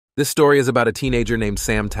This story is about a teenager named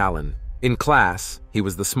Sam Talon. In class, he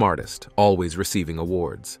was the smartest, always receiving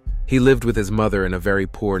awards. He lived with his mother in a very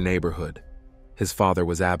poor neighborhood. His father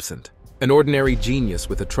was absent, an ordinary genius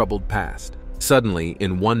with a troubled past. Suddenly,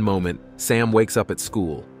 in one moment, Sam wakes up at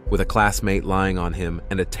school, with a classmate lying on him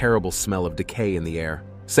and a terrible smell of decay in the air.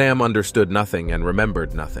 Sam understood nothing and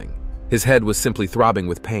remembered nothing. His head was simply throbbing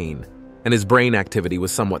with pain, and his brain activity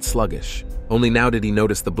was somewhat sluggish. Only now did he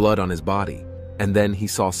notice the blood on his body, and then he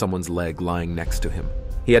saw someone's leg lying next to him.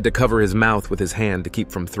 He had to cover his mouth with his hand to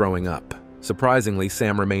keep from throwing up. Surprisingly,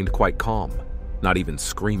 Sam remained quite calm, not even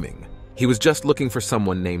screaming. He was just looking for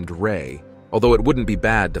someone named Ray, although it wouldn't be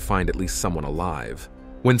bad to find at least someone alive.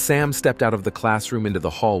 When Sam stepped out of the classroom into the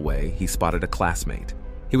hallway, he spotted a classmate.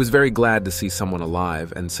 He was very glad to see someone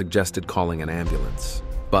alive and suggested calling an ambulance.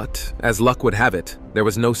 But, as luck would have it, there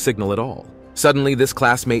was no signal at all. Suddenly, this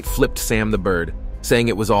classmate flipped Sam the bird, saying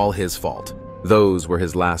it was all his fault. Those were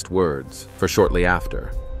his last words, for shortly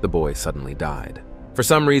after, the boy suddenly died. For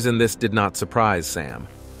some reason, this did not surprise Sam.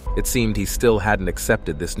 It seemed he still hadn't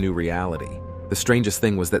accepted this new reality. The strangest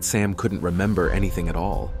thing was that Sam couldn't remember anything at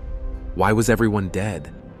all. Why was everyone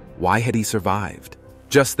dead? Why had he survived?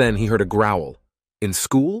 Just then, he heard a growl. In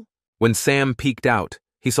school? When Sam peeked out,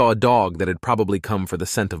 he saw a dog that had probably come for the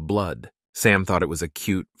scent of blood. Sam thought it was a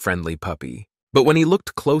cute, friendly puppy. But when he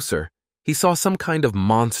looked closer, he saw some kind of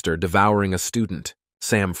monster devouring a student.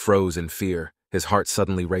 Sam froze in fear, his heart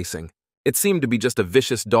suddenly racing. It seemed to be just a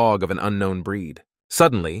vicious dog of an unknown breed.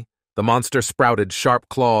 Suddenly, the monster sprouted sharp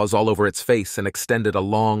claws all over its face and extended a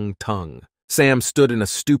long tongue. Sam stood in a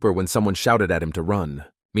stupor when someone shouted at him to run.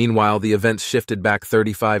 Meanwhile, the events shifted back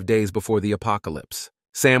 35 days before the apocalypse.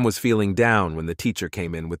 Sam was feeling down when the teacher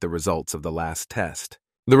came in with the results of the last test.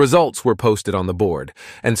 The results were posted on the board,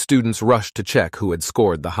 and students rushed to check who had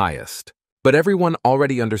scored the highest. But everyone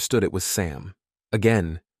already understood it was Sam.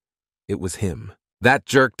 Again, it was him. That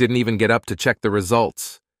jerk didn't even get up to check the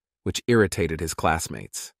results, which irritated his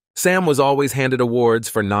classmates. Sam was always handed awards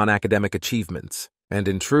for non-academic achievements, and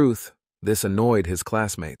in truth, this annoyed his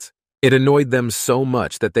classmates. It annoyed them so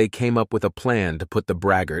much that they came up with a plan to put the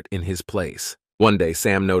braggart in his place. One day,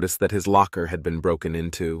 Sam noticed that his locker had been broken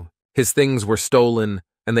into. His things were stolen,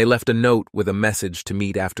 and they left a note with a message to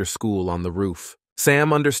meet after school on the roof.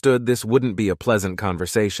 Sam understood this wouldn't be a pleasant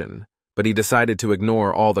conversation, but he decided to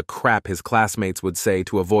ignore all the crap his classmates would say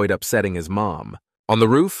to avoid upsetting his mom. On the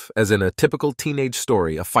roof, as in a typical teenage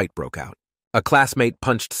story, a fight broke out. A classmate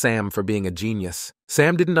punched Sam for being a genius.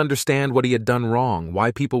 Sam didn't understand what he had done wrong,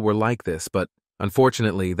 why people were like this, but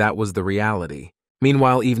unfortunately, that was the reality.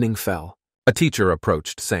 Meanwhile, evening fell. A teacher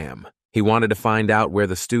approached Sam. He wanted to find out where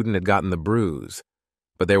the student had gotten the bruise,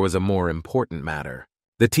 but there was a more important matter.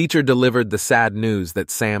 The teacher delivered the sad news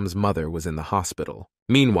that Sam's mother was in the hospital.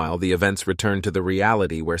 Meanwhile, the events returned to the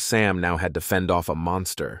reality where Sam now had to fend off a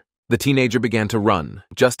monster. The teenager began to run,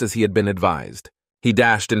 just as he had been advised. He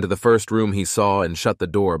dashed into the first room he saw and shut the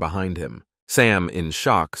door behind him. Sam, in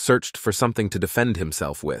shock, searched for something to defend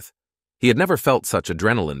himself with. He had never felt such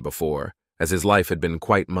adrenaline before, as his life had been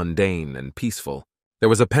quite mundane and peaceful. There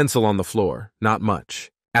was a pencil on the floor, not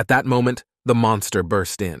much. At that moment, the monster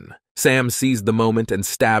burst in. Sam seized the moment and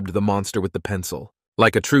stabbed the monster with the pencil.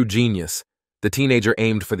 Like a true genius, the teenager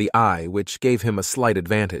aimed for the eye, which gave him a slight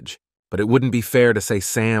advantage. But it wouldn't be fair to say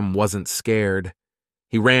Sam wasn't scared.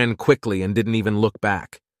 He ran quickly and didn't even look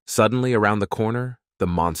back. Suddenly, around the corner, the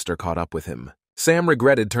monster caught up with him. Sam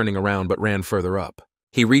regretted turning around but ran further up.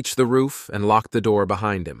 He reached the roof and locked the door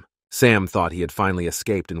behind him. Sam thought he had finally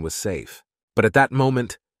escaped and was safe. But at that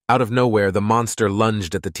moment, out of nowhere, the monster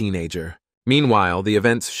lunged at the teenager. Meanwhile, the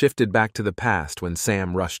events shifted back to the past when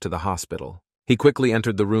Sam rushed to the hospital. He quickly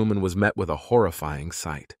entered the room and was met with a horrifying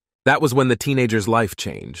sight. That was when the teenager's life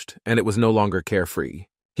changed, and it was no longer carefree.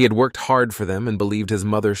 He had worked hard for them and believed his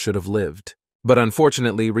mother should have lived. But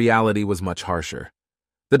unfortunately, reality was much harsher.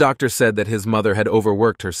 The doctor said that his mother had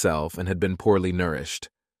overworked herself and had been poorly nourished.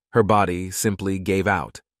 Her body simply gave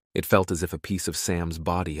out. It felt as if a piece of Sam's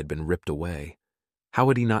body had been ripped away. How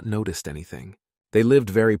had he not noticed anything? They lived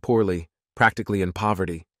very poorly, practically in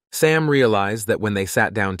poverty. Sam realized that when they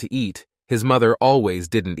sat down to eat, his mother always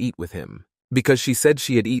didn't eat with him. Because she said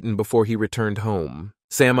she had eaten before he returned home,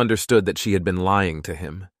 Sam understood that she had been lying to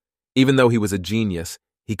him. Even though he was a genius,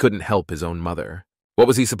 he couldn't help his own mother. What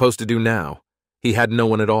was he supposed to do now? He had no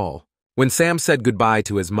one at all. When Sam said goodbye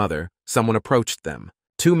to his mother, someone approached them.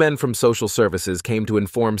 2 men from social services came to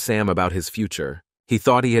inform Sam about his future. He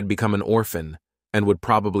thought he had become an orphan and would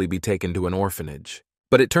probably be taken to an orphanage.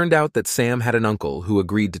 But it turned out that Sam had an uncle who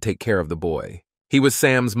agreed to take care of the boy. He was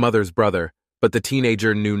Sam's mother's brother, but the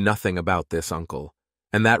teenager knew nothing about this uncle.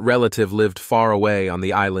 and that relative lived far away on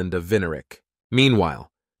the island of Vinerick. Meanwhile,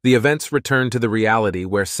 the events returned to the reality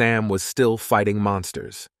where Sam was still fighting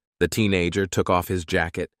monsters. The teenager took off his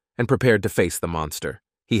jacket and prepared to face the monster.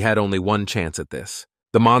 He had only one chance at this.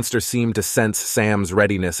 The monster seemed to sense Sam's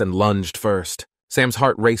readiness and lunged first. Sam's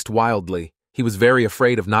heart raced wildly. He was very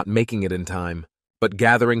afraid of not making it in time. But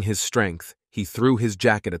gathering his strength, he threw his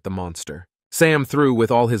jacket at the monster. Sam threw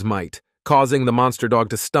with all his might, causing the monster dog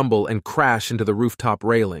to stumble and crash into the rooftop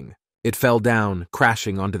railing. It fell down,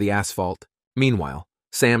 crashing onto the asphalt. Meanwhile,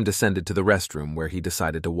 Sam descended to the restroom where he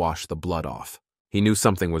decided to wash the blood off. He knew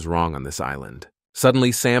something was wrong on this island.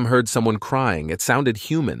 Suddenly, Sam heard someone crying. It sounded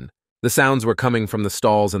human. The sounds were coming from the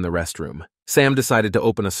stalls in the restroom. Sam decided to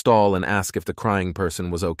open a stall and ask if the crying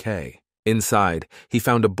person was okay. Inside, he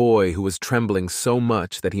found a boy who was trembling so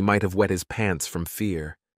much that he might have wet his pants from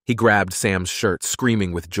fear. He grabbed Sam's shirt,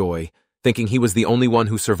 screaming with joy, thinking he was the only one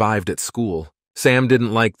who survived at school. Sam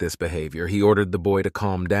didn't like this behavior. He ordered the boy to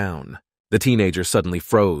calm down. The teenager suddenly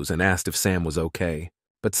froze and asked if Sam was okay.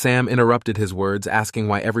 But Sam interrupted his words, asking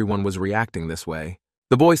why everyone was reacting this way.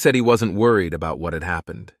 The boy said he wasn't worried about what had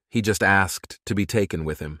happened. He just asked to be taken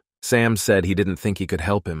with him. Sam said he didn't think he could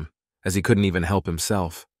help him, as he couldn't even help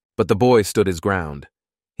himself. But the boy stood his ground.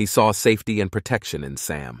 He saw safety and protection in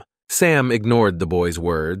Sam. Sam ignored the boy's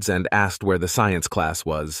words and asked where the science class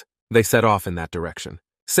was. They set off in that direction.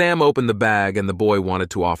 Sam opened the bag and the boy wanted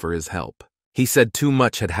to offer his help. He said too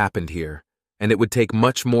much had happened here, and it would take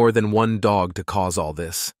much more than one dog to cause all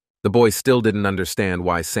this. The boy still didn't understand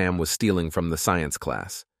why Sam was stealing from the science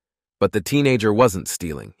class. But the teenager wasn't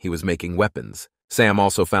stealing, he was making weapons. Sam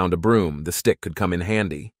also found a broom. The stick could come in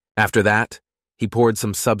handy. After that, he poured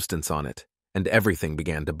some substance on it, and everything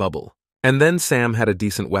began to bubble. And then Sam had a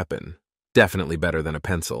decent weapon, definitely better than a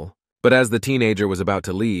pencil. But as the teenager was about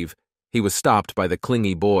to leave, he was stopped by the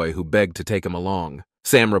clingy boy who begged to take him along.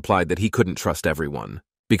 Sam replied that he couldn't trust everyone,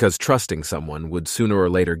 because trusting someone would sooner or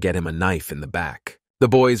later get him a knife in the back. The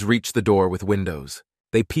boys reached the door with windows.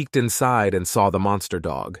 They peeked inside and saw the monster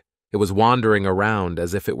dog. It was wandering around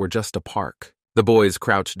as if it were just a park. The boys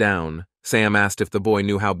crouched down. Sam asked if the boy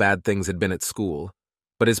knew how bad things had been at school,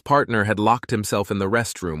 but his partner had locked himself in the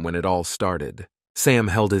restroom when it all started. Sam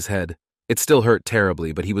held his head. It still hurt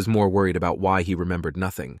terribly, but he was more worried about why he remembered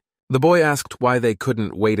nothing. The boy asked why they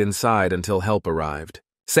couldn't wait inside until help arrived.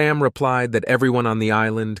 Sam replied that everyone on the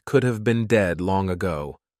island could have been dead long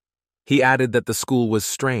ago. He added that the school was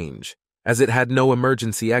strange, as it had no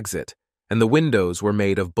emergency exit, and the windows were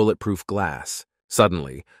made of bulletproof glass.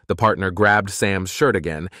 Suddenly, the partner grabbed Sam's shirt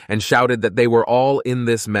again and shouted that they were all in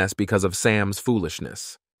this mess because of Sam's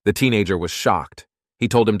foolishness. The teenager was shocked. He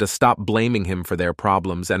told him to stop blaming him for their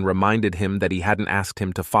problems and reminded him that he hadn't asked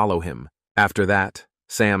him to follow him. After that,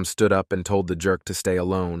 Sam stood up and told the jerk to stay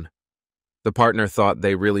alone. The partner thought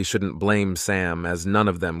they really shouldn't blame Sam, as none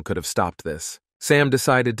of them could have stopped this. Sam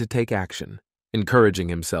decided to take action, encouraging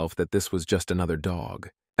himself that this was just another dog.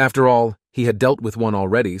 After all, he had dealt with one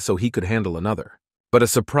already, so he could handle another. But a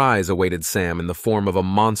surprise awaited Sam in the form of a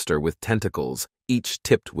monster with tentacles, each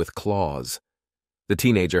tipped with claws. The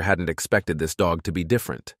teenager hadn't expected this dog to be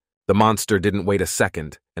different. The monster didn't wait a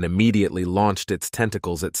second and immediately launched its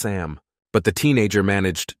tentacles at Sam. But the teenager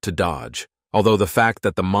managed to dodge, although the fact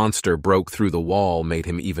that the monster broke through the wall made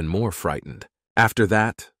him even more frightened. After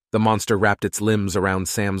that, the monster wrapped its limbs around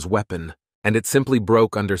Sam's weapon, and it simply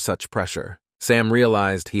broke under such pressure. Sam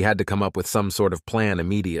realized he had to come up with some sort of plan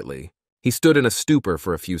immediately. He stood in a stupor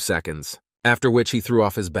for a few seconds, after which he threw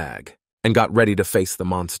off his bag and got ready to face the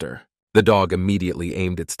monster. The dog immediately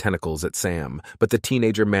aimed its tentacles at Sam, but the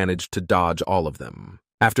teenager managed to dodge all of them.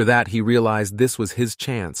 After that, he realized this was his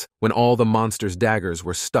chance when all the monster's daggers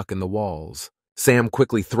were stuck in the walls. Sam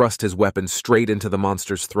quickly thrust his weapon straight into the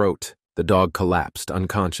monster's throat. The dog collapsed,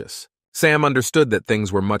 unconscious. Sam understood that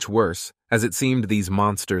things were much worse, as it seemed these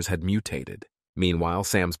monsters had mutated. Meanwhile,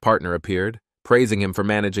 Sam's partner appeared, praising him for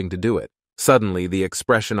managing to do it. Suddenly, the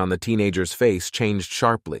expression on the teenager's face changed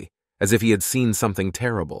sharply, as if he had seen something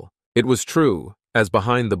terrible. It was true, as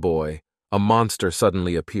behind the boy, a monster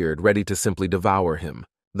suddenly appeared, ready to simply devour him.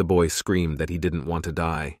 The boy screamed that he didn't want to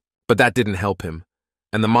die. But that didn't help him,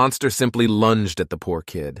 and the monster simply lunged at the poor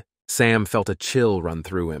kid. Sam felt a chill run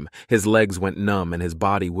through him. His legs went numb and his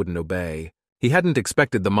body wouldn't obey. He hadn't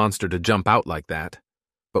expected the monster to jump out like that.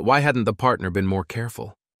 But why hadn't the partner been more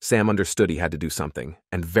careful? Sam understood he had to do something,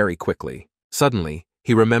 and very quickly. Suddenly,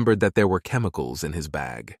 he remembered that there were chemicals in his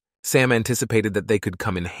bag. Sam anticipated that they could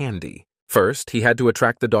come in handy. First, he had to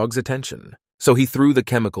attract the dog's attention, so he threw the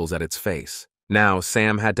chemicals at its face. Now,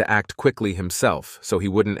 Sam had to act quickly himself so he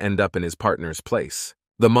wouldn't end up in his partner's place.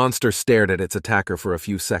 The monster stared at its attacker for a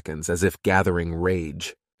few seconds as if gathering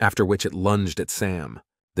rage, after which it lunged at Sam.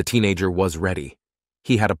 The teenager was ready.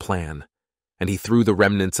 He had a plan, and he threw the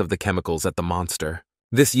remnants of the chemicals at the monster.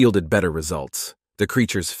 This yielded better results. The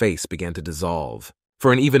creature's face began to dissolve.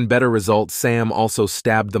 For an even better result, Sam also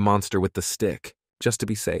stabbed the monster with the stick, just to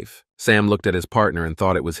be safe. Sam looked at his partner and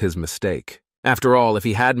thought it was his mistake. After all, if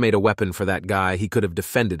he had made a weapon for that guy, he could have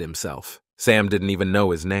defended himself. Sam didn't even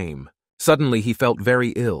know his name. Suddenly, he felt very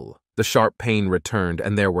ill. The sharp pain returned,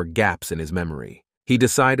 and there were gaps in his memory. He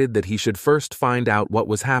decided that he should first find out what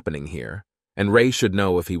was happening here, and Ray should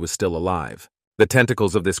know if he was still alive. The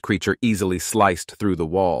tentacles of this creature easily sliced through the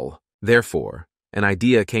wall. Therefore, an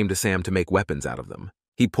idea came to Sam to make weapons out of them.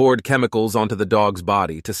 He poured chemicals onto the dog's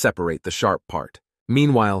body to separate the sharp part.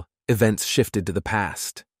 Meanwhile, events shifted to the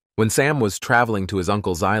past. When Sam was traveling to his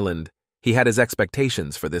uncle's island, he had his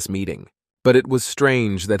expectations for this meeting. But it was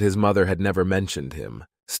strange that his mother had never mentioned him.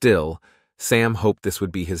 Still, Sam hoped this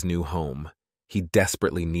would be his new home. He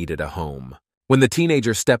desperately needed a home. When the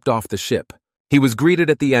teenager stepped off the ship, he was greeted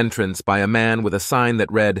at the entrance by a man with a sign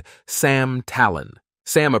that read, Sam Talon.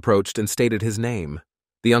 Sam approached and stated his name.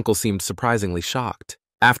 The uncle seemed surprisingly shocked,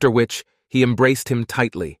 after which he embraced him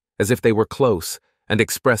tightly, as if they were close, and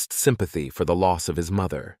expressed sympathy for the loss of his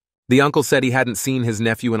mother. The uncle said he hadn't seen his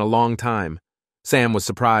nephew in a long time. Sam was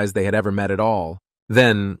surprised they had ever met at all.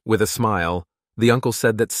 Then, with a smile, the uncle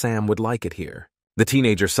said that Sam would like it here. The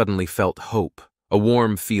teenager suddenly felt hope, a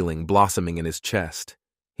warm feeling blossoming in his chest.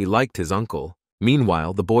 He liked his uncle.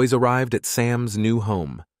 Meanwhile, the boys arrived at Sam's new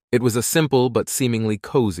home. It was a simple but seemingly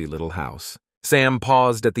cozy little house. Sam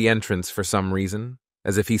paused at the entrance for some reason,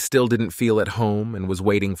 as if he still didn't feel at home and was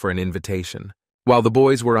waiting for an invitation. While the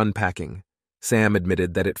boys were unpacking, Sam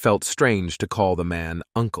admitted that it felt strange to call the man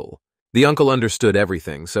uncle. The uncle understood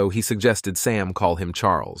everything, so he suggested Sam call him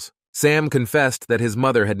Charles. Sam confessed that his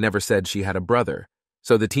mother had never said she had a brother,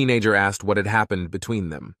 so the teenager asked what had happened between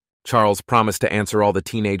them. Charles promised to answer all the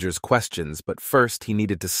teenager's questions, but first he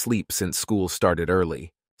needed to sleep since school started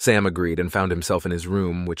early. Sam agreed and found himself in his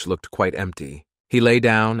room, which looked quite empty. He lay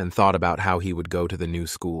down and thought about how he would go to the new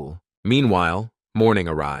school. Meanwhile, morning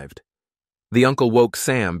arrived. The uncle woke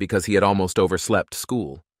Sam because he had almost overslept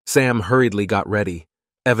school. Sam hurriedly got ready.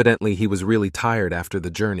 Evidently, he was really tired after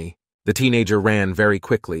the journey. The teenager ran very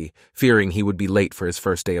quickly, fearing he would be late for his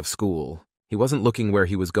first day of school. He wasn't looking where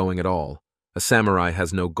he was going at all. A samurai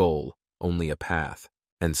has no goal, only a path.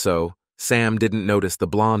 And so, Sam didn't notice the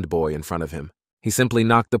blonde boy in front of him. He simply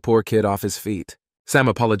knocked the poor kid off his feet. Sam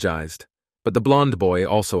apologized, but the blonde boy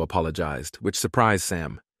also apologized, which surprised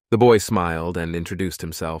Sam. The boy smiled and introduced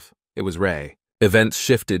himself. It was Ray. Events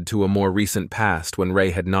shifted to a more recent past when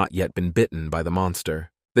Ray had not yet been bitten by the monster.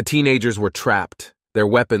 The teenagers were trapped. Their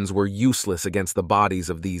weapons were useless against the bodies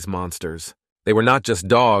of these monsters. They were not just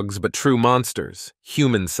dogs, but true monsters,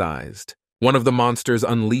 human-sized. One of the monsters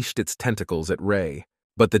unleashed its tentacles at Ray,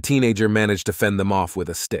 but the teenager managed to fend them off with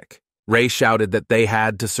a stick. Ray shouted that they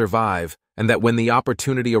had to survive, and that when the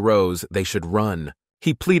opportunity arose, they should run.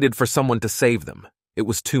 He pleaded for someone to save them. It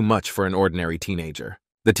was too much for an ordinary teenager.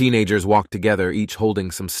 The teenagers walked together, each holding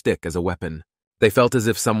some stick as a weapon. They felt as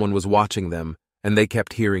if someone was watching them, and they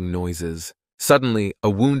kept hearing noises. Suddenly, a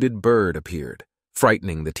wounded bird appeared,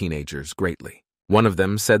 frightening the teenagers greatly. One of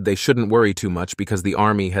them said they shouldn't worry too much because the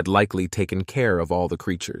army had likely taken care of all the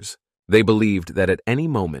creatures. They believed that at any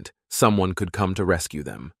moment, someone could come to rescue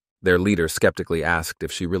them. Their leader skeptically asked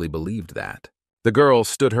if she really believed that. The girl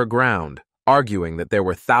stood her ground, arguing that there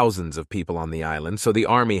were thousands of people on the island, so the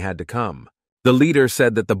army had to come. The leader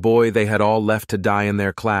said that the boy they had all left to die in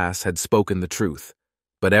their class had spoken the truth,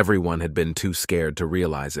 but everyone had been too scared to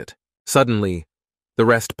realize it. Suddenly, the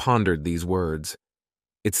rest pondered these words.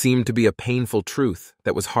 It seemed to be a painful truth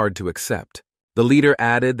that was hard to accept. The leader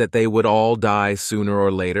added that they would all die sooner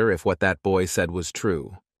or later if what that boy said was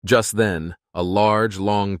true. Just then, a large,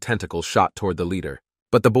 long tentacle shot toward the leader,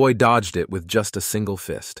 but the boy dodged it with just a single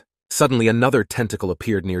fist. Suddenly, another tentacle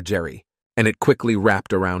appeared near Jerry, and it quickly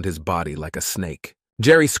wrapped around his body like a snake.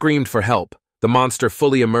 Jerry screamed for help. The monster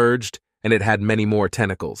fully emerged, and it had many more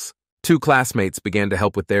tentacles. 2 classmates began to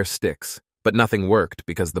help with their sticks, but nothing worked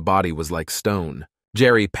because the body was like stone.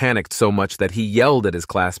 Jerry panicked so much that he yelled at his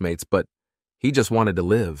classmates, but he just wanted to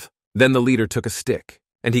live. Then the leader took a stick,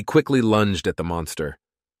 and he quickly lunged at the monster.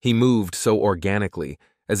 He moved so organically,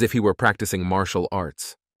 as if he were practicing martial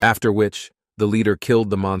arts, after which the leader killed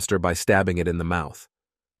the monster by stabbing it in the mouth.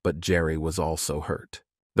 But Jerry was also hurt.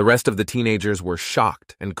 The rest of the teenagers were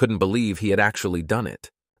shocked and couldn't believe he had actually done it.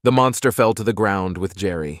 The monster fell to the ground with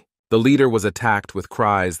Jerry. The leader was attacked with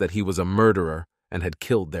cries that he was a murderer and had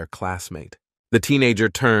killed their classmate. The teenager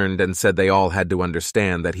turned and said they all had to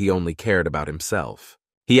understand that he only cared about himself.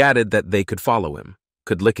 He added that they could follow him,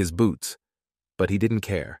 could lick his boots, but he didn't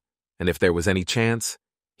care, and if there was any chance,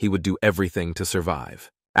 he would do everything to survive.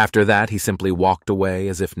 After that, he simply walked away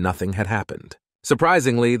as if nothing had happened.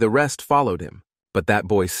 Surprisingly, the rest followed him, but that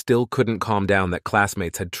boy still couldn't calm down that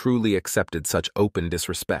classmates had truly accepted such open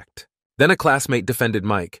disrespect. Then a classmate defended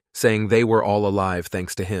Mike, saying they were all alive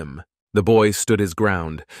thanks to him. The boy stood his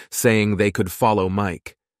ground, saying they could follow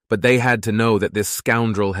Mike, but they had to know that this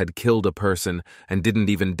scoundrel had killed a person and didn't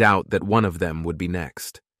even doubt that one of them would be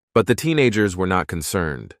next. But the teenagers were not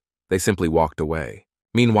concerned. They simply walked away.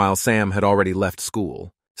 Meanwhile, Sam had already left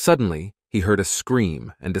school. Suddenly, he heard a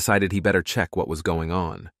scream and decided he better check what was going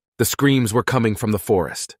on. The screams were coming from the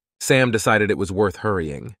forest. Sam decided it was worth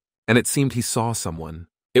hurrying, and it seemed he saw someone.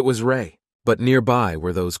 It was Ray, but nearby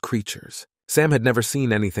were those creatures. Sam had never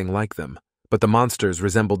seen anything like them, but the monsters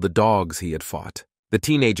resembled the dogs he had fought. The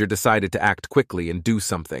teenager decided to act quickly and do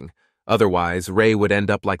something. Otherwise, Ray would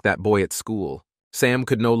end up like that boy at school. Sam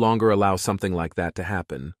could no longer allow something like that to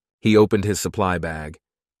happen. He opened his supply bag.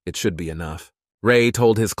 It should be enough. Ray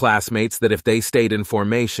told his classmates that if they stayed in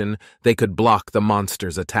formation, they could block the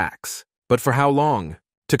monster's attacks. But for how long?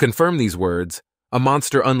 To confirm these words, a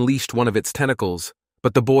monster unleashed one of its tentacles,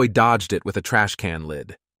 but the boy dodged it with a trash can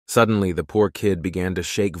lid. Suddenly, the poor kid began to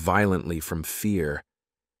shake violently from fear.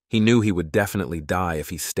 He knew he would definitely die if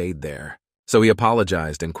he stayed there, so he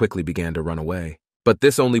apologized and quickly began to run away. But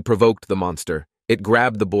this only provoked the monster. It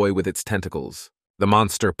grabbed the boy with its tentacles. The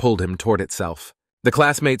monster pulled him toward itself. The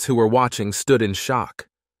classmates who were watching stood in shock.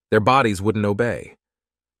 Their bodies wouldn't obey.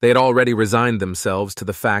 They had already resigned themselves to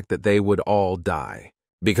the fact that they would all die,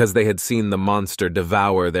 because they had seen the monster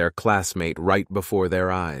devour their classmate right before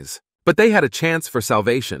their eyes. But they had a chance for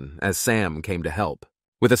salvation as Sam came to help.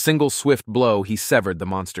 With a single swift blow, he severed the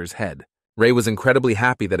monster's head. Ray was incredibly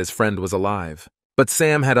happy that his friend was alive. But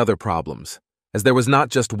Sam had other problems, as there was not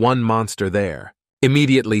just one monster there.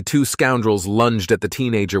 Immediately, two scoundrels lunged at the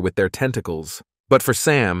teenager with their tentacles. But for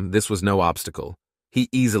Sam, this was no obstacle. He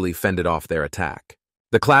easily fended off their attack.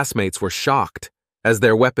 The classmates were shocked, as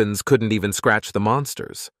their weapons couldn't even scratch the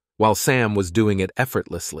monsters, while Sam was doing it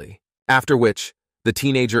effortlessly. After which, the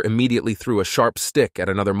teenager immediately threw a sharp stick at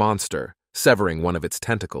another monster, severing one of its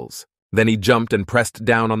tentacles. Then he jumped and pressed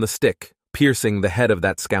down on the stick, piercing the head of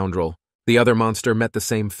that scoundrel. The other monster met the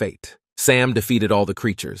same fate. Sam defeated all the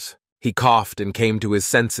creatures. He coughed and came to his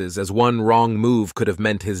senses, as one wrong move could have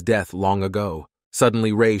meant his death long ago.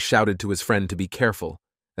 Suddenly, Ray shouted to his friend to be careful,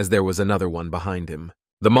 as there was another one behind him.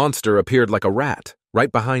 The monster appeared like a rat,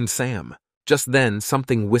 right behind Sam. Just then,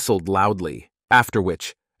 something whistled loudly, after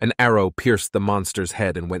which, an arrow pierced the monster's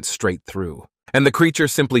head and went straight through. And the creature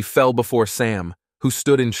simply fell before Sam, who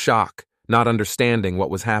stood in shock, not understanding what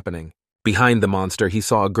was happening. Behind the monster, he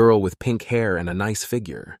saw a girl with pink hair and a nice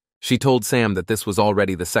figure. She told Sam that this was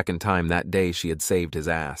already the second time that day she had saved his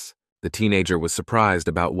ass. The teenager was surprised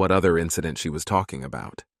about what other incident she was talking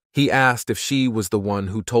about. He asked if she was the one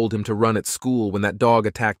who told him to run at school when that dog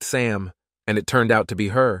attacked Sam, and it turned out to be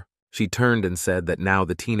her. She turned and said that now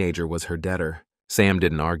the teenager was her debtor. Sam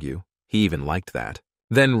didn't argue. He even liked that.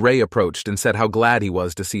 Then Ray approached and said how glad he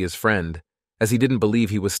was to see his friend, as he didn't believe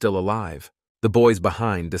he was still alive. The boys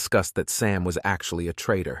behind discussed that Sam was actually a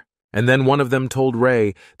traitor. And then one of them told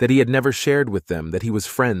Ray that he had never shared with them that he was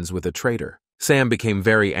friends with a traitor. Sam became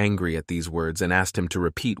very angry at these words and asked him to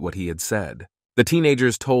repeat what he had said. The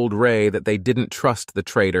teenagers told Ray that they didn't trust the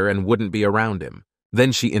traitor and wouldn't be around him.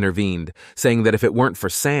 Then she intervened, saying that if it weren't for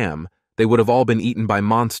Sam, they would have all been eaten by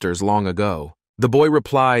monsters long ago. The boy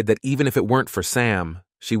replied that even if it weren't for Sam,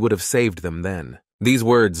 she would have saved them then. These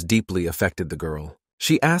words deeply affected the girl.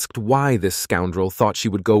 She asked why this scoundrel thought she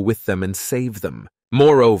would go with them and save them.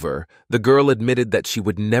 Moreover, the girl admitted that she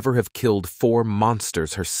would never have killed 4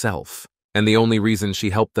 monsters herself, and the only reason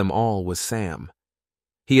she helped them all was Sam.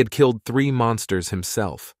 He had killed 3 monsters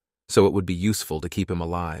himself, so it would be useful to keep him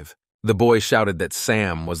alive. The boy shouted that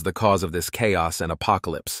Sam was the cause of this chaos and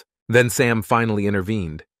apocalypse. Then Sam finally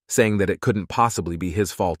intervened, saying that it couldn't possibly be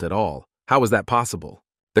his fault at all. How was that possible?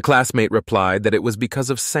 The classmate replied that it was because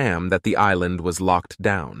of Sam that the island was locked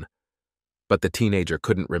down. But the teenager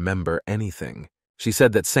couldn't remember anything. She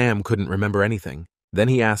said that Sam couldn't remember anything. Then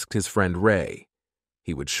he asked his friend Ray.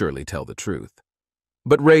 He would surely tell the truth.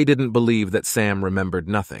 But Ray didn't believe that Sam remembered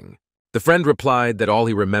nothing. The friend replied that all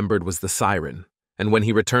he remembered was the siren, and when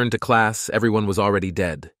he returned to class, everyone was already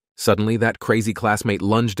dead. Suddenly, that crazy classmate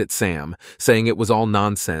lunged at Sam, saying it was all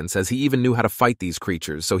nonsense, as he even knew how to fight these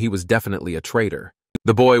creatures, so he was definitely a traitor.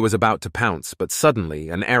 The boy was about to pounce, but suddenly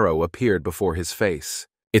an arrow appeared before his face.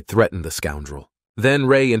 It threatened the scoundrel. Then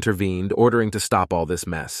Ray intervened, ordering to stop all this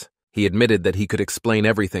mess. He admitted that he could explain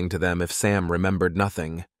everything to them if Sam remembered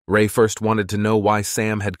nothing. Ray first wanted to know why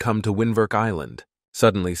Sam had come to Windverk Island.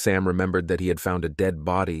 Suddenly, Sam remembered that he had found a dead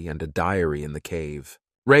body and a diary in the cave.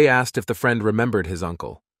 Ray asked if the friend remembered his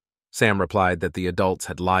uncle. Sam replied that the adults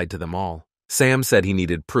had lied to them all. Sam said he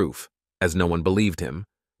needed proof, as no one believed him,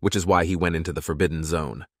 which is why he went into the Forbidden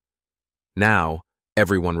Zone. Now,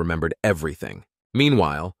 everyone remembered everything.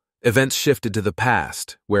 Meanwhile, events shifted to the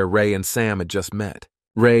past, where Ray and Sam had just met.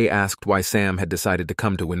 Ray asked why Sam had decided to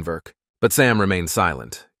come to Windverk, but Sam remained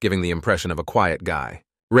silent, giving the impression of a quiet guy.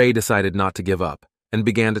 Ray decided not to give up, and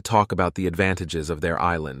began to talk about the advantages of their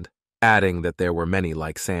island, adding that there were many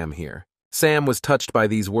like Sam here. Sam was touched by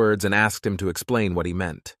these words and asked him to explain what he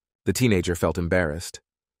meant. The teenager felt embarrassed.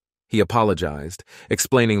 He apologized,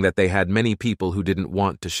 explaining that they had many people who didn't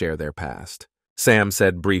want to share their past. Sam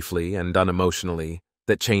said briefly and unemotionally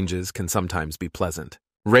that changes can sometimes be pleasant.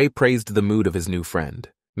 Ray praised the mood of his new friend.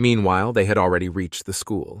 Meanwhile, they had already reached the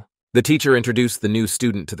school. The teacher introduced the new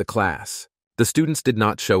student to the class. The students did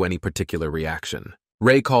not show any particular reaction.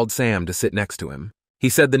 Ray called Sam to sit next to him. He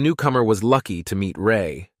said the newcomer was lucky to meet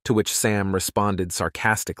Ray, to which Sam responded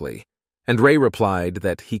sarcastically, and Ray replied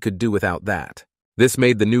that he could do without that. This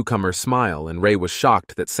made the newcomer smile, and Ray was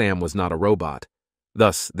shocked that Sam was not a robot.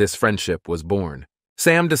 Thus, this friendship was born.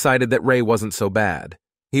 Sam decided that Ray wasn't so bad.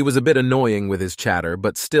 He was a bit annoying with his chatter,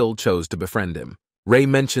 but still chose to befriend him. Ray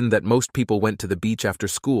mentioned that most people went to the beach after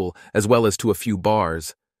school, as well as to a few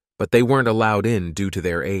bars, but they weren't allowed in due to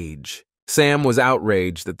their age. Sam was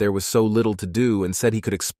outraged that there was so little to do and said he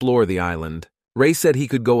could explore the island. Ray said he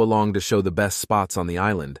could go along to show the best spots on the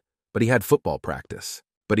island, but he had football practice.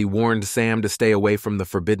 But he warned Sam to stay away from the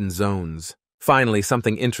forbidden zones. Finally,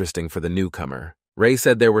 something interesting for the newcomer. Ray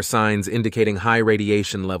said there were signs indicating high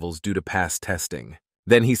radiation levels due to past testing.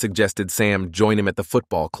 Then he suggested Sam join him at the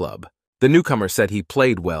football club. The newcomer said he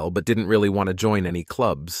played well but didn't really want to join any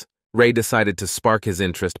clubs. Ray decided to spark his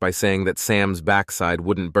interest by saying that Sam's backside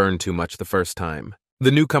wouldn't burn too much the first time.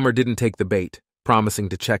 The newcomer didn't take the bait, promising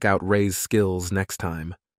to check out Ray's skills next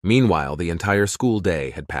time. Meanwhile, the entire school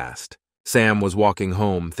day had passed. Sam was walking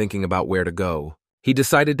home, thinking about where to go. He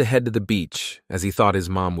decided to head to the beach, as he thought his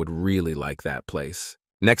mom would really like that place.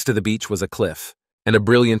 Next to the beach was a cliff, and a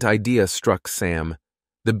brilliant idea struck Sam.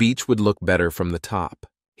 The beach would look better from the top.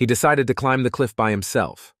 He decided to climb the cliff by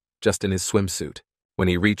himself, just in his swimsuit. When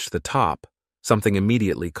he reached the top, something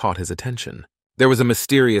immediately caught his attention. There was a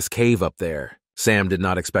mysterious cave up there. Sam did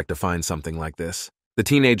not expect to find something like this. The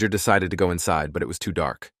teenager decided to go inside, but it was too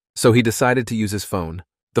dark. So he decided to use his phone.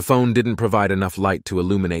 The phone didn't provide enough light to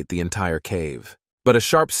illuminate the entire cave. But a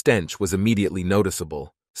sharp stench was immediately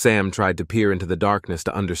noticeable. Sam tried to peer into the darkness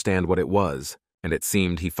to understand what it was, and it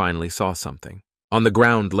seemed he finally saw something. On the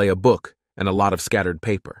ground lay a book and a lot of scattered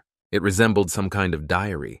paper. It resembled some kind of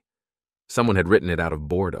diary. Someone had written it out of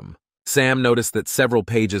boredom. Sam noticed that several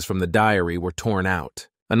pages from the diary were torn out.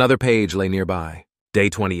 Another page lay nearby. Day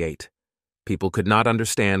 28. People could not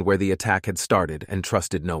understand where the attack had started and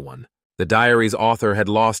trusted no one. The diary's author had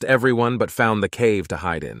lost everyone but found the cave to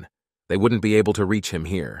hide in. They wouldn't be able to reach him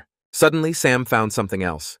here. Suddenly, Sam found something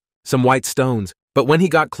else. Some white stones, but when he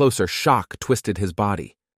got closer, shock twisted his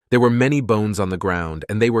body. There were many bones on the ground,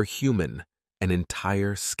 and they were human, an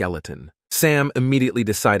entire skeleton. Sam immediately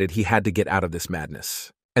decided he had to get out of this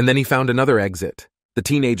madness. And then he found another exit. The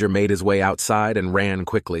teenager made his way outside and ran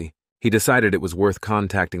quickly. He decided it was worth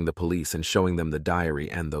contacting the police and showing them the diary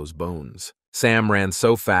and those bones. Sam ran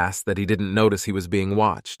so fast that he didn't notice he was being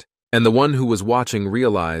watched. And the one who was watching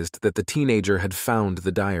realized that the teenager had found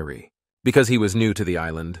the diary. Because he was new to the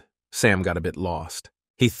island, Sam got a bit lost.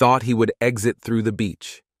 He thought he would exit through the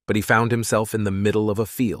beach, but he found himself in the middle of a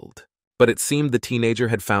field. But it seemed the teenager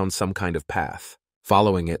had found some kind of path.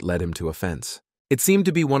 Following it led him to a fence. It seemed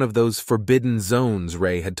to be one of those forbidden zones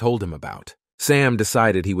Ray had told him about. Sam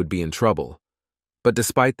decided he would be in trouble. But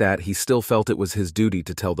despite that, he still felt it was his duty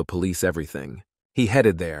to tell the police everything. He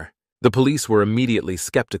headed there. The police were immediately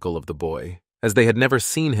skeptical of the boy, as they had never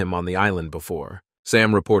seen him on the island before.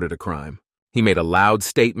 Sam reported a crime. He made a loud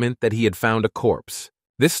statement that he had found a corpse.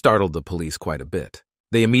 This startled the police quite a bit.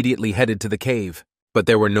 They immediately headed to the cave, but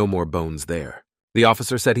there were no more bones there. The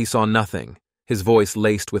officer said he saw nothing, his voice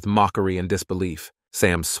laced with mockery and disbelief.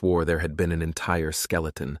 Sam swore there had been an entire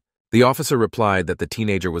skeleton. The officer replied that the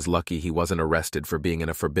teenager was lucky he wasn't arrested for being in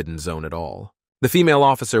a forbidden zone at all. The female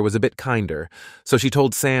officer was a bit kinder, so she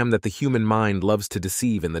told Sam that the human mind loves to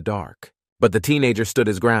deceive in the dark. But the teenager stood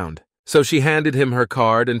his ground, so she handed him her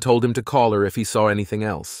card and told him to call her if he saw anything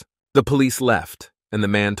else. The police left, and the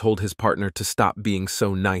man told his partner to stop being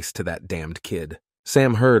so nice to that damned kid.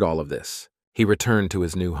 Sam heard all of this. He returned to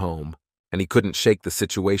his new home, and he couldn't shake the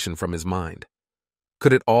situation from his mind.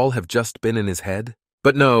 Could it all have just been in his head?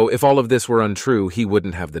 But no, if all of this were untrue, he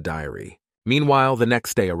wouldn't have the diary. Meanwhile, the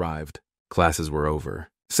next day arrived. Classes were over.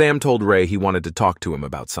 Sam told Ray he wanted to talk to him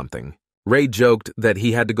about something. Ray joked that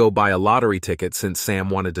he had to go buy a lottery ticket since Sam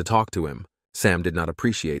wanted to talk to him. Sam did not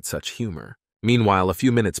appreciate such humor. Meanwhile, a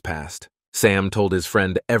few minutes passed. Sam told his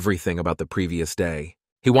friend everything about the previous day.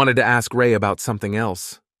 He wanted to ask Ray about something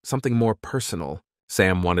else, something more personal.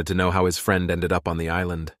 Sam wanted to know how his friend ended up on the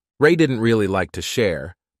island. Ray didn't really like to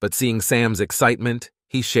share, but seeing Sam's excitement,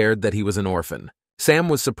 he shared that he was an orphan. Sam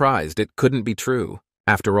was surprised. It couldn't be true.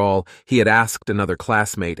 After all, he had asked another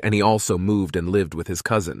classmate, and he also moved and lived with his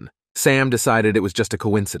cousin. Sam decided it was just a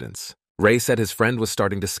coincidence. Ray said his friend was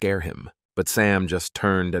starting to scare him, but Sam just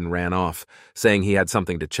turned and ran off, saying he had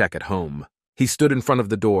something to check at home. He stood in front of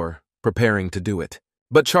the door, preparing to do it.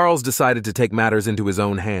 But Charles decided to take matters into his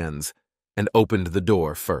own hands and opened the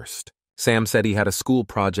door first. Sam said he had a school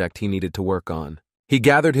project he needed to work on. He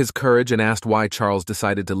gathered his courage and asked why Charles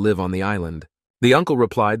decided to live on the island. The uncle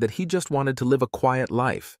replied that he just wanted to live a quiet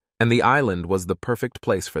life, and the island was the perfect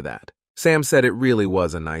place for that. Sam said it really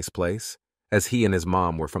was a nice place, as he and his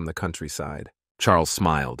mom were from the countryside. Charles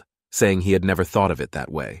smiled, saying he had never thought of it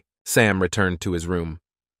that way. Sam returned to his room.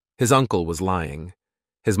 His uncle was lying.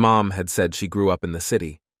 His mom had said she grew up in the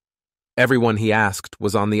city. Everyone he asked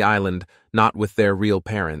was on the island, not with their real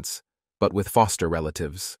parents, but with foster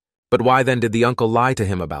relatives. But why then did the uncle lie to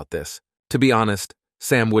him about this? To be honest,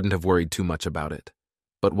 Sam wouldn't have worried too much about it.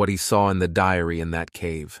 But what he saw in the diary in that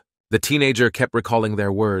cave. The teenager kept recalling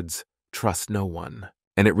their words, "Trust no one,"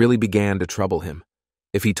 and it really began to trouble him.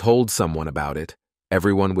 If he told someone about it,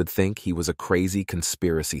 everyone would think he was a crazy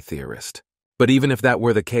conspiracy theorist. But even if that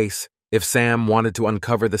were the case, if Sam wanted to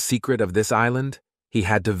uncover the secret of this island, he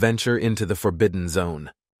had to venture into the forbidden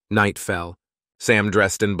zone. Night fell. Sam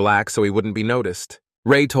dressed in black so he wouldn't be noticed.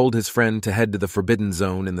 Ray told his friend to head to the forbidden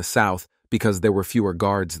zone in the south because there were fewer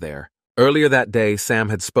guards there. Earlier that day, Sam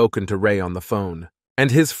had spoken to Ray on the phone, and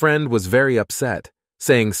his friend was very upset,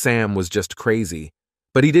 saying Sam was just crazy,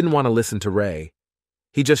 but he didn't want to listen to Ray.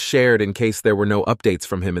 He just shared in case there were no updates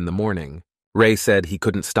from him in the morning. Ray said he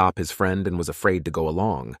couldn't stop his friend and was afraid to go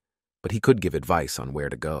along, but he could give advice on where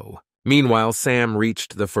to go. Meanwhile, Sam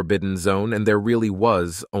reached the forbidden zone and there really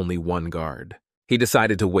was only one guard. He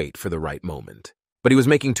decided to wait for the right moment. But he was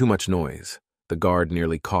making too much noise. The guard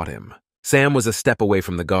nearly caught him. Sam was a step away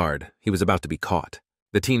from the guard. He was about to be caught.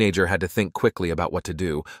 The teenager had to think quickly about what to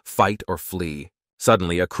do, fight or flee.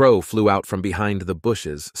 Suddenly, a crow flew out from behind the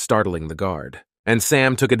bushes, startling the guard. And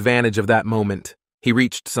Sam took advantage of that moment. He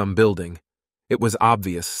reached some building. It was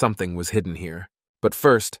obvious something was hidden here. But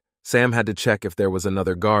first, Sam had to check if there was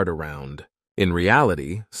another guard around. In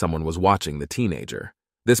reality, someone was watching the teenager.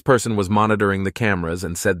 This person was monitoring the cameras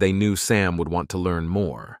and said they knew Sam would want to learn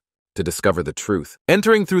more, to discover the truth.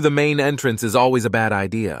 Entering through the main entrance is always a bad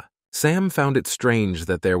idea. Sam found it strange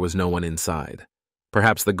that there was no one inside.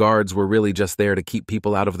 Perhaps the guards were really just there to keep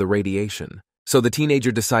people out of the radiation. So the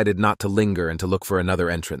teenager decided not to linger and to look for another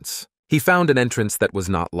entrance. He found an entrance that was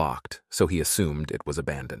not locked, so he assumed it was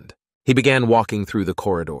abandoned. He began walking through the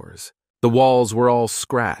corridors. The walls were all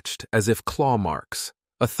scratched, as if claw marks.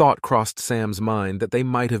 A thought crossed Sam's mind that they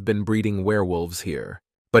might have been breeding werewolves here.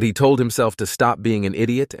 But he told himself to stop being an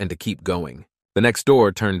idiot and to keep going. The next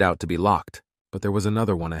door turned out to be locked, but there was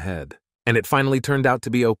another one ahead. And it finally turned out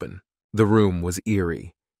to be open. The room was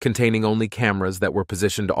eerie, containing only cameras that were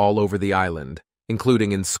positioned all over the island,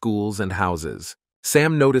 including in schools and houses.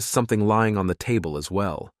 Sam noticed something lying on the table as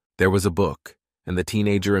well. There was a book, and the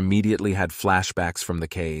teenager immediately had flashbacks from the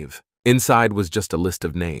cave. Inside was just a list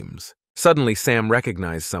of names. Suddenly, Sam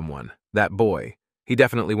recognized someone, that boy. He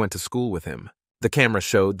definitely went to school with him. The camera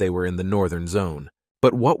showed they were in the northern zone.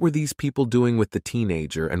 But what were these people doing with the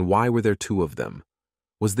teenager, and why were there two of them?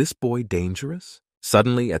 Was this boy dangerous?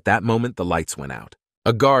 Suddenly, at that moment, the lights went out.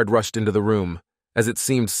 A guard rushed into the room, as it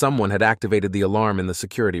seemed someone had activated the alarm in the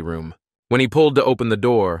security room. When he pulled to open the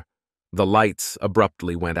door, the lights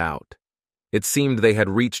abruptly went out. It seemed they had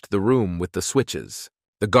reached the room with the switches.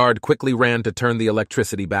 The guard quickly ran to turn the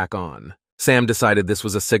electricity back on. Sam decided this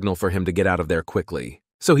was a signal for him to get out of there quickly,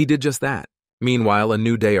 so he did just that. Meanwhile, a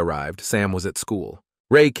new day arrived. Sam was at school.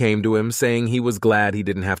 Ray came to him saying he was glad he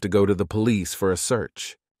didn't have to go to the police for a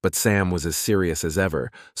search. But Sam was as serious as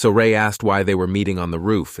ever, so Ray asked why they were meeting on the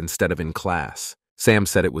roof instead of in class. Sam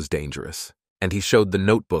said it was dangerous, and he showed the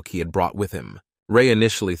notebook he had brought with him. Ray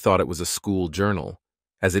initially thought it was a school journal,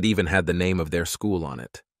 as it even had the name of their school on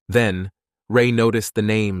it. Then, Ray noticed the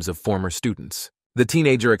names of former students. The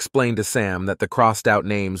teenager explained to Sam that the crossed-out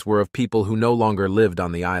names were of people who no longer lived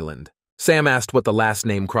on the island. Sam asked what the last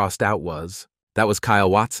name crossed out was. That was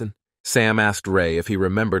Kyle Watson. Sam asked Ray if he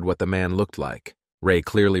remembered what the man looked like. Ray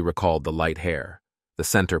clearly recalled the light hair, the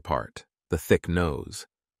center part, the thick nose.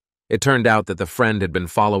 It turned out that the friend had been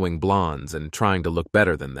following blondes and trying to look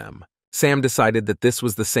better than them. Sam decided that this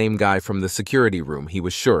was the same guy from the security room. He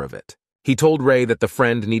was sure of it. He told Ray that the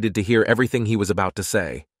friend needed to hear everything he was about to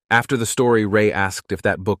say. After the story, Ray asked if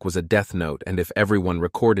that book was a death note and if everyone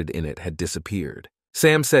recorded in it had disappeared.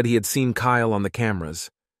 Sam said he had seen Kyle on the cameras.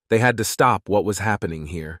 They had to stop what was happening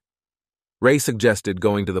here. Ray suggested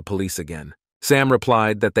going to the police again. Sam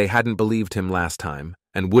replied that they hadn't believed him last time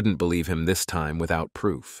and wouldn't believe him this time without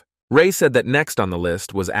proof. Ray said that next on the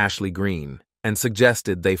list was Ashley Green and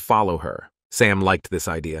suggested they follow her. Sam liked this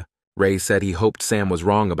idea. Ray said he hoped Sam was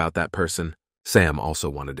wrong about that person. Sam also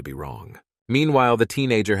wanted to be wrong. Meanwhile, the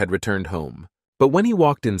teenager had returned home. But when he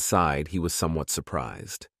walked inside, he was somewhat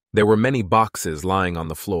surprised. There were many boxes lying on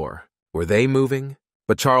the floor. Were they moving?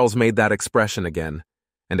 But Charles made that expression again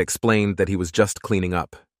and explained that he was just cleaning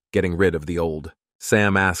up, getting rid of the old.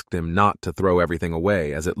 Sam asked him not to throw everything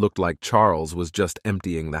away, as it looked like Charles was just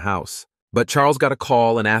emptying the house. But Charles got a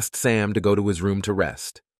call and asked Sam to go to his room to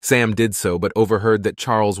rest. Sam did so, but overheard that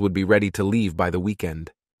Charles would be ready to leave by the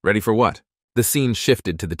weekend. Ready for what? The scene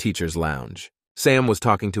shifted to the teacher's lounge. Sam was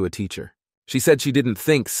talking to a teacher. She said she didn't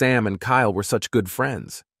think Sam and Kyle were such good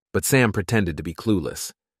friends, but Sam pretended to be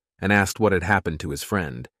clueless and asked what had happened to his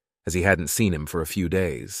friend, as he hadn't seen him for a few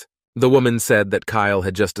days. The woman said that Kyle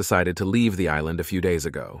had just decided to leave the island a few days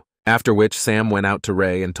ago, after which Sam went out to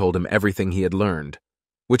Ray and told him everything he had learned,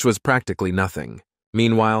 which was practically nothing.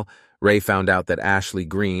 Meanwhile, Ray found out that Ashley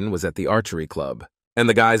Green was at the archery club, and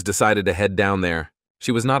the guys decided to head down there.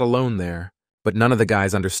 She was not alone there, but none of the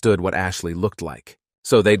guys understood what Ashley looked like,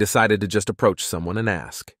 so they decided to just approach someone and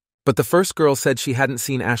ask. But the first girl said she hadn't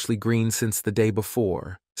seen Ashley Green since the day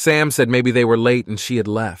before. Sam said maybe they were late and she had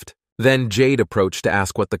left. Then Jade approached to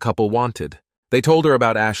ask what the couple wanted. They told her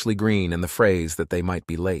about Ashley Green and the phrase that they might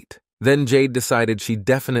be late. Then Jade decided she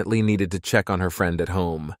definitely needed to check on her friend at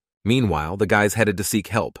home. Meanwhile, the guys headed to seek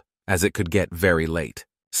help, as it could get very late.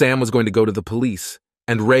 Sam was going to go to the police,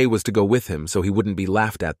 and Ray was to go with him so he wouldn't be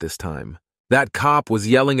laughed at this time. That cop was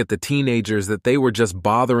yelling at the teenagers that they were just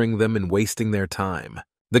bothering them and wasting their time.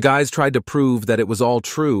 The guys tried to prove that it was all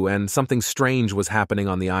true and something strange was happening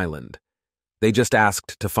on the island. They just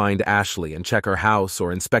asked to find Ashley and check her house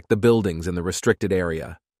or inspect the buildings in the restricted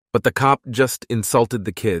area. But the cop just insulted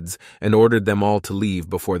the kids and ordered them all to leave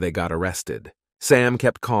before they got arrested. Sam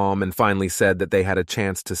kept calm and finally said that they had a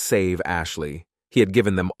chance to save Ashley. He had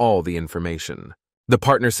given them all the information. The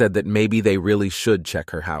partner said that maybe they really should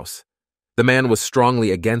check her house. The man was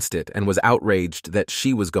strongly against it and was outraged that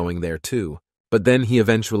she was going there too. But then he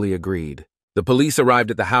eventually agreed. The police arrived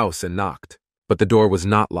at the house and knocked, but the door was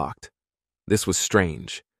not locked. This was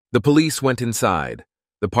strange. The police went inside.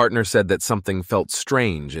 The partner said that something felt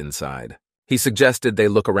strange inside. He suggested they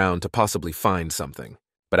look around to possibly find something,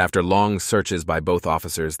 but after long searches by both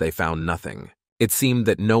officers, they found nothing. It seemed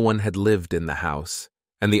that no one had lived in the house,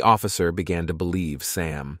 and the officer began to believe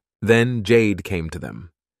Sam. Then Jade came to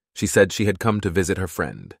them. She said she had come to visit her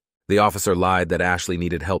friend. The officer lied that Ashley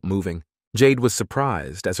needed help moving. Jade was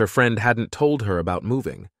surprised, as her friend hadn't told her about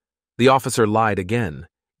moving. The officer lied again,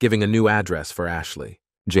 giving a new address for Ashley.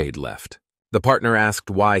 Jade left. The partner asked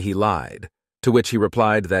why he lied, to which he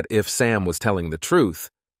replied that if Sam was telling the truth,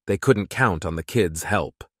 they couldn't count on the kid's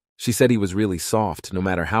help. She said he was really soft, no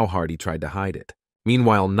matter how hard he tried to hide it.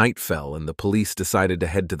 Meanwhile, night fell and the police decided to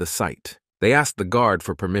head to the site. They asked the guard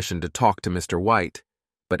for permission to talk to Mr. White,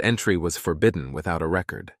 but entry was forbidden without a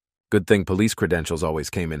record. Good thing police credentials always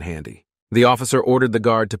came in handy. The officer ordered the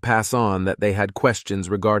guard to pass on that they had questions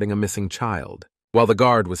regarding a missing child. While the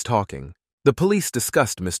guard was talking, the police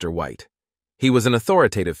discussed Mr. White. He was an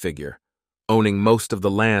authoritative figure, owning most of the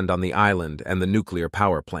land on the island and the nuclear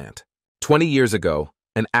power plant. 20 years ago,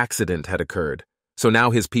 an accident had occurred, so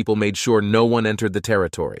now his people made sure no one entered the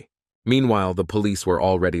territory. Meanwhile, the police were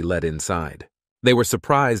already led inside. They were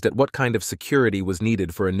surprised at what kind of security was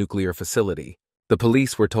needed for a nuclear facility. The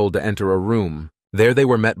police were told to enter a room. There they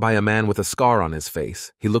were met by a man with a scar on his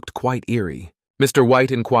face. He looked quite eerie. Mr.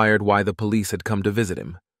 White inquired why the police had come to visit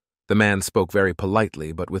him. The man spoke very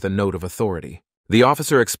politely, but with a note of authority. The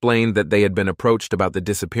officer explained that they had been approached about the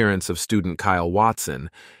disappearance of student Kyle Watson,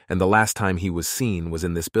 and the last time he was seen was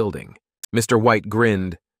in this building. Mr. White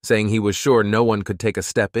grinned, saying he was sure no one could take a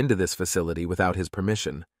step into this facility without his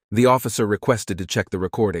permission. The officer requested to check the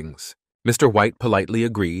recordings. Mr. White politely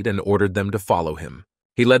agreed and ordered them to follow him.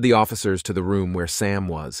 He led the officers to the room where Sam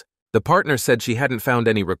was. The partner said she hadn't found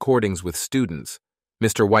any recordings with students.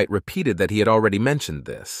 Mr. White repeated that he had already mentioned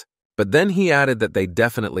this, But then he added that they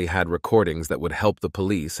definitely had recordings that would help the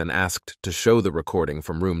police and asked to show the recording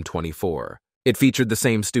from room 24. It featured the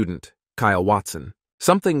same student, Kyle Watson.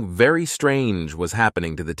 Something very strange was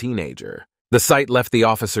happening to the teenager. The sight left the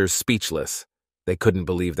officers speechless. They couldn't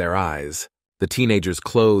believe their eyes. The teenager's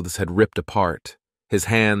clothes had ripped apart. His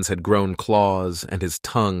hands had grown claws, and his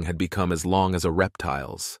tongue had become as long as a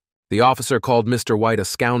reptile's. The officer called Mr. White a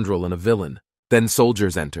scoundrel and a villain. Then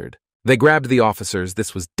soldiers entered. They grabbed the officers.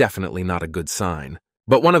 This was definitely not a good sign.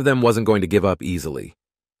 But one of them wasn't going to give up easily.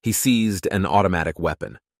 He seized an automatic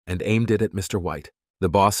weapon and aimed it at Mr. White. The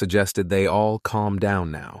boss suggested they all calm down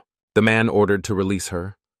now. The man ordered to release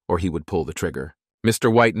her, or he would pull the trigger.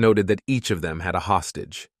 Mr. White noted that each of them had a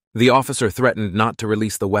hostage. The officer threatened not to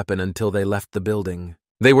release the weapon until they left the building.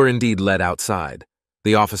 They were indeed led outside.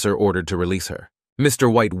 The officer ordered to release her.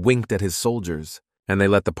 Mr. White winked at his soldiers, and they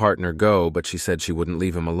let the partner go, but she said she wouldn't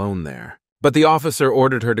leave him alone there. But the officer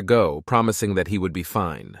ordered her to go, promising that he would be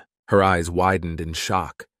fine. Her eyes widened in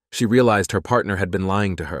shock. She realized her partner had been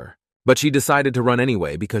lying to her. But she decided to run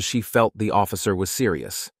anyway because she felt the officer was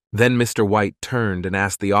serious. Then Mr. White turned and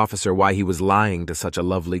asked the officer why he was lying to such a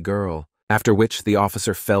lovely girl, after which the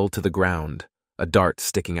officer fell to the ground, a dart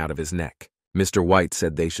sticking out of his neck. Mr. White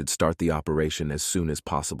said they should start the operation as soon as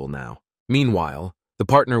possible now. Meanwhile, the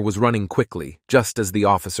partner was running quickly, just as the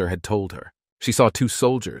officer had told her. She saw 2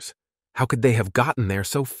 soldiers. How could they have gotten there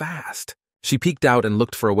so fast? She peeked out and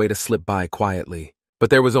looked for a way to slip by quietly, but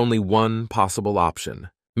there was only one possible option.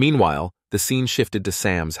 Meanwhile, the scene shifted to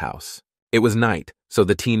Sam's house. It was night, so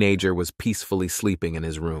the teenager was peacefully sleeping in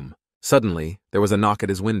his room. Suddenly, there was a knock at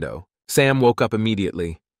his window. Sam woke up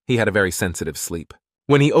immediately. He had a very sensitive sleep.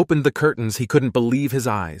 When he opened the curtains, he couldn't believe his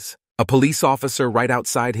eyes. A police officer right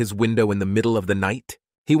outside his window in the middle of the night?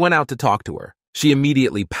 He went out to talk to her. She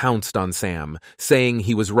immediately pounced on Sam, saying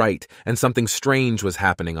he was right and something strange was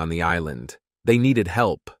happening on the island. They needed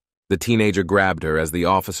help. The teenager grabbed her as the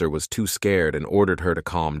officer was too scared and ordered her to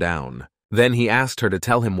calm down. Then he asked her to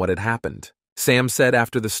tell him what had happened. Sam said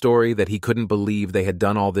after the story that he couldn't believe they had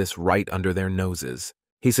done all this right under their noses.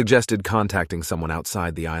 He suggested contacting someone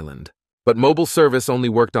outside the island. But mobile service only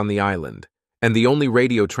worked on the island, and the only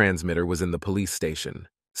radio transmitter was in the police station.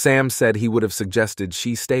 Sam said he would have suggested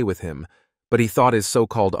she stay with him, but he thought his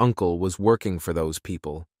so-called uncle was working for those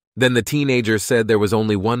people. Then the teenager said there was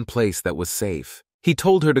only one place that was safe. He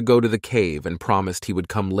told her to go to the cave and promised he would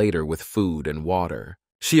come later with food and water.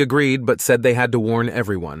 She agreed but said they had to warn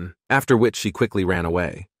everyone, after which she quickly ran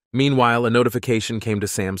away. Meanwhile, a notification came to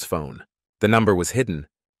Sam's phone. The number was hidden.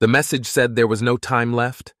 The message said there was no time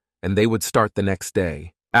left, and they would start the next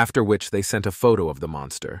day, after which they sent a photo of the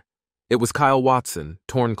monster. It was Kyle Watson,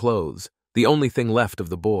 torn clothes, the only thing left of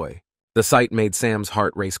the boy. The sight made Sam's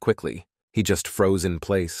heart race quickly. He just froze in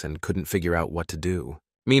place and couldn't figure out what to do.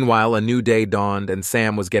 Meanwhile, a new day dawned and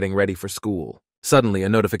Sam was getting ready for school. Suddenly, a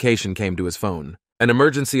notification came to his phone. An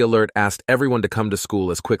emergency alert asked everyone to come to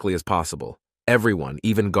school as quickly as possible. Everyone,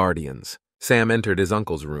 even guardians. Sam entered his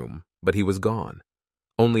uncle's room, but he was gone.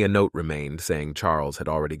 Only a note remained saying Charles had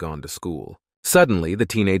already gone to school. Suddenly, the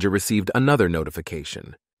teenager received another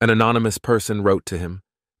notification. An anonymous person wrote to him,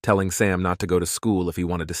 telling Sam not to go to school if he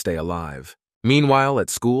wanted to stay alive. Meanwhile,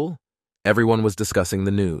 at school, everyone was discussing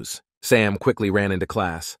the news. Sam quickly ran into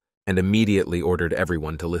class and immediately ordered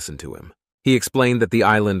everyone to listen to him. He explained that the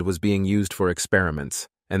island was being used for experiments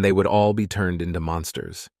and they would all be turned into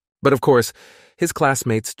monsters. But of course, his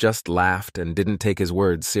classmates just laughed and didn't take his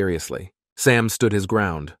words seriously. Sam stood his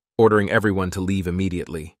ground, ordering everyone to leave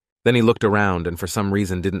immediately. Then he looked around and for some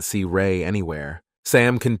reason didn't see Ray anywhere.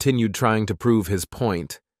 Sam continued trying to prove his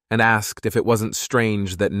point and asked if it wasn't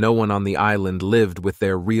strange that no one on the island lived with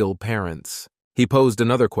their real parents. He posed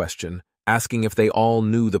another question, asking if they all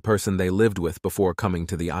knew the person they lived with before coming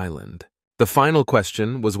to the island. The final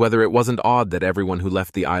question was whether it wasn't odd that everyone who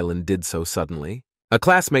left the island did so suddenly. A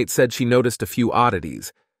classmate said she noticed a few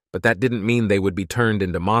oddities, but that didn't mean they would be turned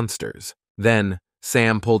into monsters. Then,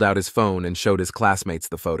 Sam pulled out his phone and showed his classmates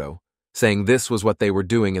the photo, saying this was what they were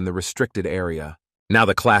doing in the restricted area. Now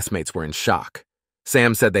the classmates were in shock.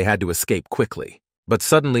 Sam said they had to escape quickly. But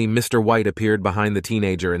suddenly, Mr. White appeared behind the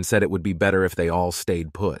teenager and said it would be better if they all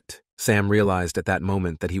stayed put. Sam realized at that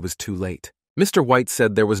moment that he was too late. Mr. White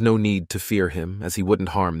said there was no need to fear him, as he wouldn't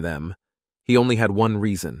harm them. He only had one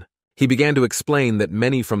reason. He began to explain that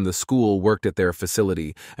many from the school worked at their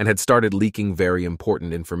facility and had started leaking very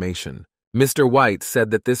important information. Mr. White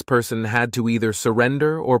said that this person had to either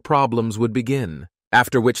surrender or problems would begin,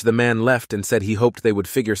 after which the man left and said he hoped they would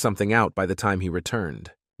figure something out by the time he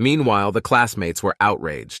returned. Meanwhile, the classmates were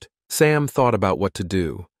outraged. Sam thought about what to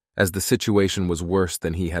do, as the situation was worse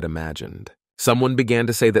than he had imagined. Someone began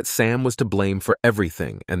to say that Sam was to blame for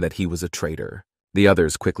everything and that he was a traitor. The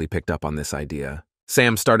others quickly picked up on this idea.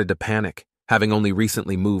 Sam started to panic, having only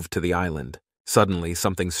recently moved to the island. Suddenly,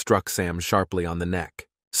 something struck Sam sharply on the neck.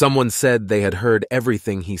 Someone said they had heard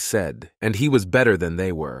everything he said, and he was better than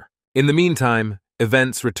they were. In the meantime,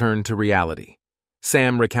 events returned to reality.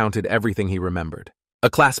 Sam recounted everything he remembered.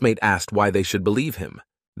 A classmate asked why they should believe him.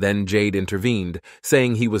 Then Jade intervened,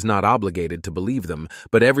 saying he was not obligated to believe them,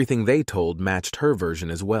 but everything they told matched her version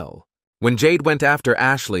as well. When Jade went after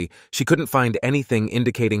Ashley, she couldn't find anything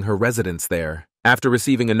indicating her residence there. After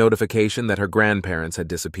receiving a notification that her grandparents had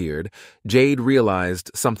disappeared, Jade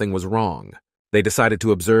realized something was wrong. They decided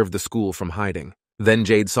to observe the school from hiding. Then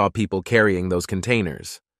Jade saw people carrying those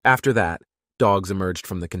containers. After that, dogs emerged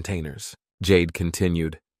from the containers. Jade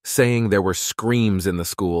continued, saying there were screams in the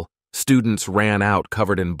school. Students ran out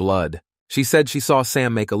covered in blood. She said she saw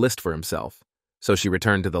Sam make a list for himself, so she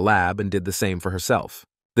returned to the lab and did the same for herself.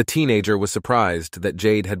 The teenager was surprised that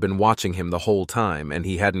Jade had been watching him the whole time and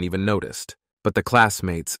he hadn't even noticed. But the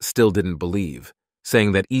classmates still didn't believe,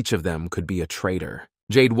 saying that each of them could be a traitor.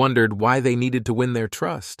 Jade wondered why they needed to win their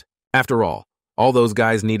trust. After all those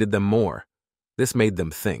guys needed them more. This made them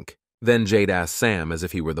think. Then Jade asked Sam, as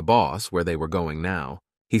if he were the boss, where they were going now.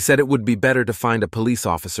 He said it would be better to find a police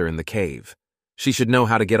officer in the cave. She should know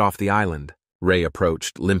how to get off the island. Ray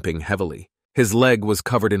approached, limping heavily. His leg was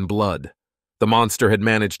covered in blood. The monster had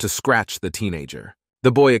managed to scratch the teenager.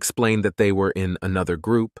 The boy explained that they were in another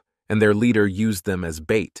group, and their leader used them as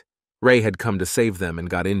bait. Ray had come to save them and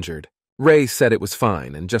got injured. Ray said it was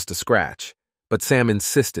fine and just a scratch, but Sam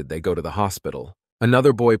insisted they go to the hospital.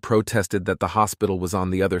 Another boy protested that the hospital was on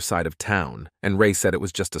the other side of town, and Ray said it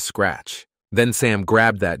was just a scratch. Then Sam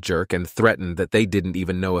grabbed that jerk and threatened that they didn't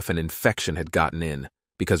even know if an infection had gotten in,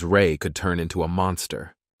 because Ray could turn into a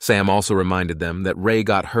monster. Sam also reminded them that Ray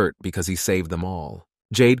got hurt because he saved them all.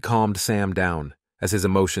 Jade calmed Sam down, as his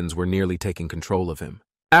emotions were nearly taking control of him.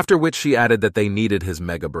 After which she added that they needed his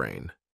mega brain.